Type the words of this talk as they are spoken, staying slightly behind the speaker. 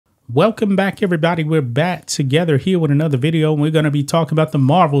Welcome back, everybody. We're back together here with another video, and we're going to be talking about the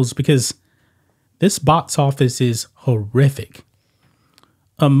Marvels because this box office is horrific.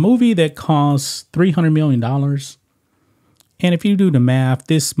 A movie that costs $300 million. And if you do the math,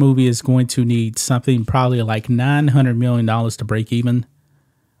 this movie is going to need something probably like $900 million to break even.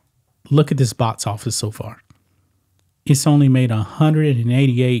 Look at this box office so far. It's only made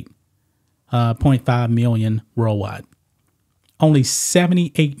 $188.5 million worldwide. Only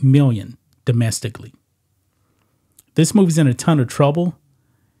 78 million domestically. This movie's in a ton of trouble,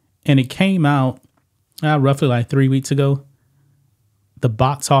 and it came out roughly like 3 weeks ago. The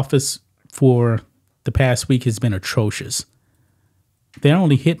box office for the past week has been atrocious. They're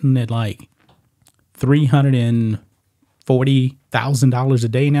only hitting at like $340,000 a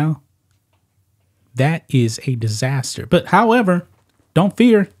day now. That is a disaster. But however, don't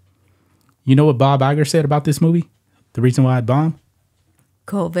fear. You know what Bob Iger said about this movie? The reason why it bombed?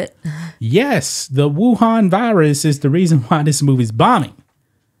 COVID. Yes, the Wuhan virus is the reason why this movie's bombing.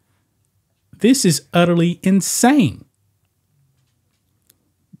 This is utterly insane.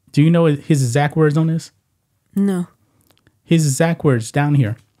 Do you know his exact words on this? No. His exact words down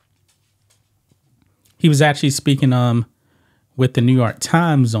here. He was actually speaking with the New York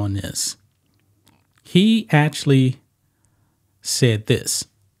Times on this. He actually said this,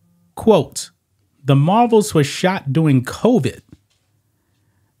 quote, "The Marvels was shot during COVID.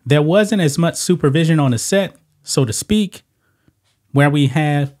 There wasn't as much supervision on the set, so to speak, where we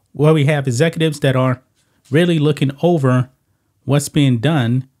have executives that are really looking over what's being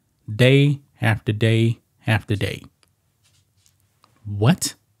done day after day after day."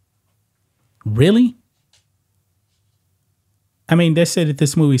 What? Really? I mean, they said that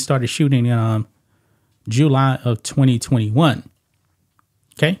this movie started shooting in July of 2021.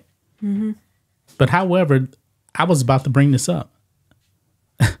 Okay? Mm-hmm. But however, I was about to bring this up.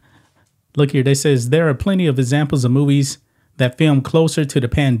 Look here, they says there are plenty of examples of movies that film closer to the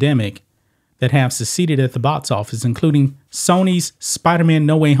pandemic that have succeeded at the box office, including Sony's Spider-Man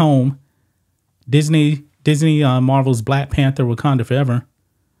No Way Home, Disney Marvel's Black Panther Wakanda Forever.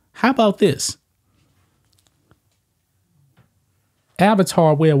 How about this?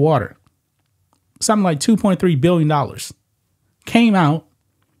 Avatar Way of Water. Something like $2.3 billion. Came out,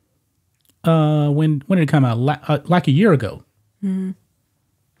 when did it come out? Like a year ago. Mm-hmm.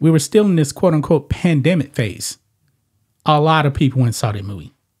 We were still in this quote unquote pandemic phase. A lot of people went and saw that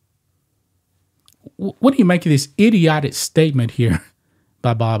movie. What do you make of this idiotic statement here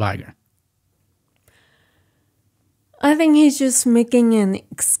by Bob Iger? I think he's just making an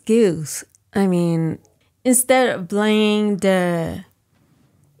excuse. I mean, instead of blaming the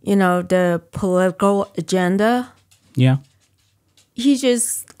political agenda. Yeah. He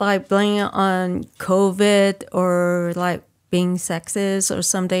just like blaming it on COVID or like being sexist or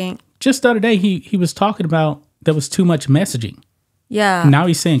something. Just the other day, he was talking about there was too much messaging. Yeah. Now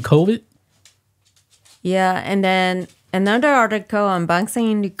he's saying COVID. Yeah, and then another article on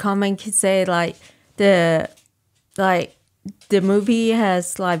Boxing Comic said the movie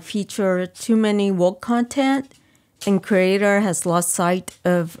has like featured too many woke content, and creator has lost sight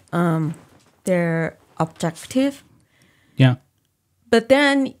of their objective. Yeah. But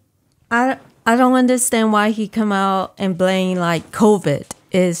then I don't understand why he come out and blame like COVID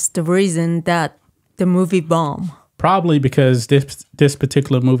is the reason that the movie bombed. Probably because this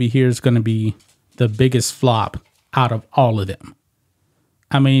particular movie here is going to be the biggest flop out of all of them.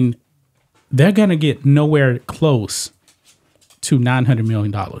 I mean, they're going to get nowhere close to $900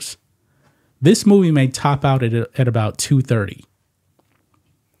 million. This movie may top out at about 230.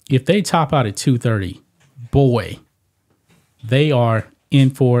 If they top out at 230, boy, they are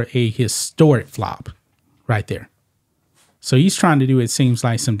in for a historic flop right there. So he's trying to do, it seems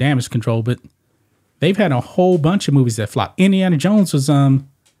like, some damage control, but they've had a whole bunch of movies that flop. Indiana Jones was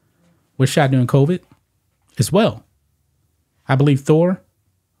shot during COVID as well. I believe Thor,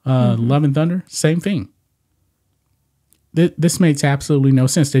 Love and Thunder, same thing. This makes absolutely no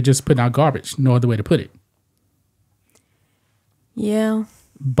sense. They're just putting out garbage. No other way to put it. Yeah.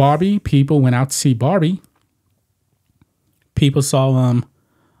 Barbie, people went out to see Barbie. People saw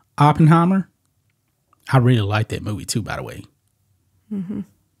Oppenheimer. I really like that movie too, by the way. Mm-hmm.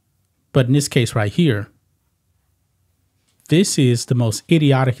 But in this case right here, this is the most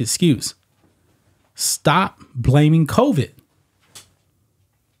idiotic excuse. Stop blaming COVID.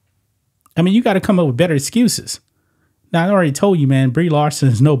 I mean, you got to come up with better excuses. Now, I already told you, man, Brie Larson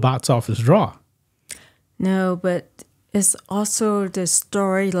is no box office draw. No, but it's also the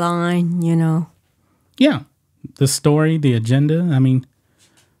storyline, you know. Yeah, the story, the agenda. I mean,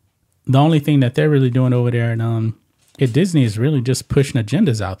 the only thing that they're really doing over there Disney is really just pushing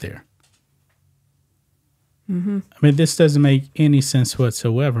agendas out there. I mean, this doesn't make any sense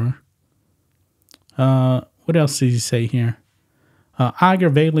whatsoever. What else did he say here? Iger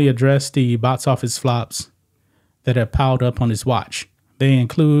vaguely addressed the box office flops that have piled up on his watch. They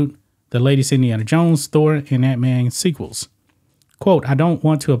include the latest Indiana Jones, Thor, and Ant-Man sequels. Quote, "I don't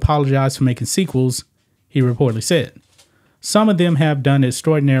want to apologize for making sequels," he reportedly said. "Some of them have done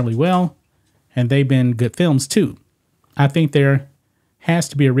extraordinarily well, and they've been good films too. I think there has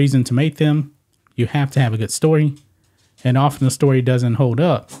to be a reason to make them. You have to have a good story, and often the story doesn't hold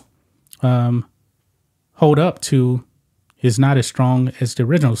up to is not as strong as the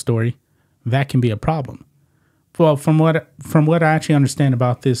original story. That can be a problem." Well, from what I actually understand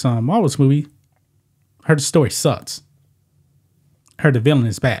about this Marvel's movie, I heard the story sucks. I heard the villain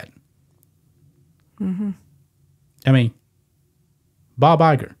is bad. I mean, Bob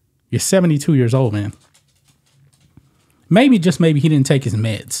Iger, you're 72 years old, man. Maybe, just maybe, he didn't take his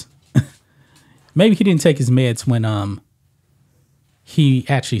meds. Maybe he didn't take his meds when he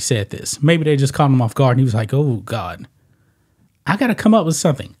actually said this. Maybe they just caught him off guard and he was like, "Oh, God, I got to come up with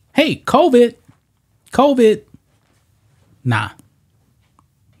something. Hey, COVID. Nah,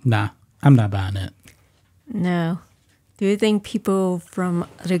 I'm not buying that." No. Do you think people from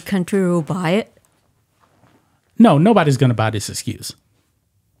other country will buy it? No, nobody's going to buy this excuse.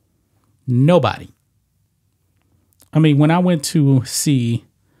 Nobody. I mean, when I went to see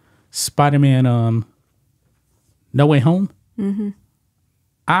Spider-Man No Way Home,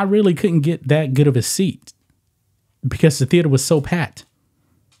 I really couldn't get that good of a seat because the theater was so packed.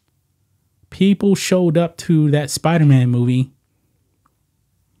 People showed up to that Spider-Man movie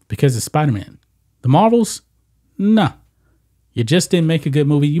because of Spider-Man. The Marvels? Nah. You just didn't make a good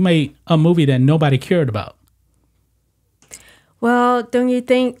movie. You made a movie that nobody cared about. Well, don't you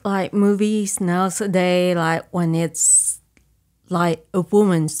think like movies nowadays, like when it's like a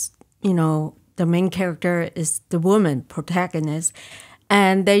woman's, the main character is the woman protagonist,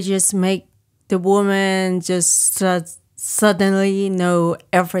 and they just make the woman just suddenly know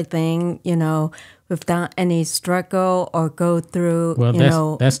everything, without any struggle or go through,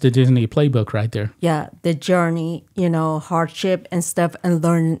 that's the Disney playbook right there. Yeah, the journey, hardship and stuff, and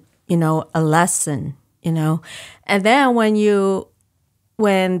learn, a lesson, And then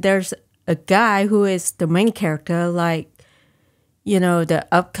when there's a guy who is the main character, like, the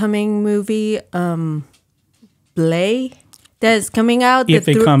upcoming movie, Blade, that's coming out. If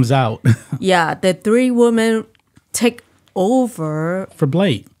it comes out. Yeah, the three women take over for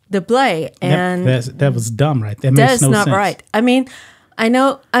Blade. The Blade, and that was dumb, right? That makes no sense. That's not right. I mean,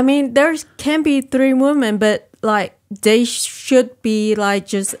 there can be three women, but like they should be like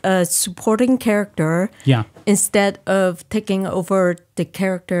just a supporting character. Yeah. Instead of taking over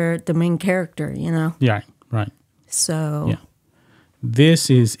the main character, Yeah, right. So. Yeah. This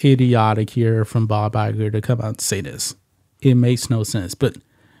is idiotic here from Bob Iger to come out and say this. It makes no sense. But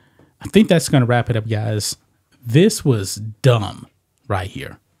I think that's going to wrap it up, guys. This was dumb right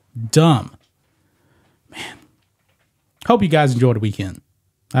here. Dumb. Man. Hope you guys enjoyed the weekend.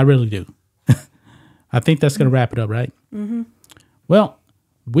 I really do. I think that's going to wrap it up, right? Mm-hmm. Well,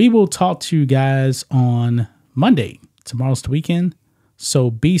 we will talk to you guys on Monday. Tomorrow's the weekend.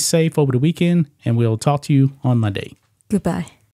 So be safe over the weekend, and we'll talk to you on Monday. Goodbye.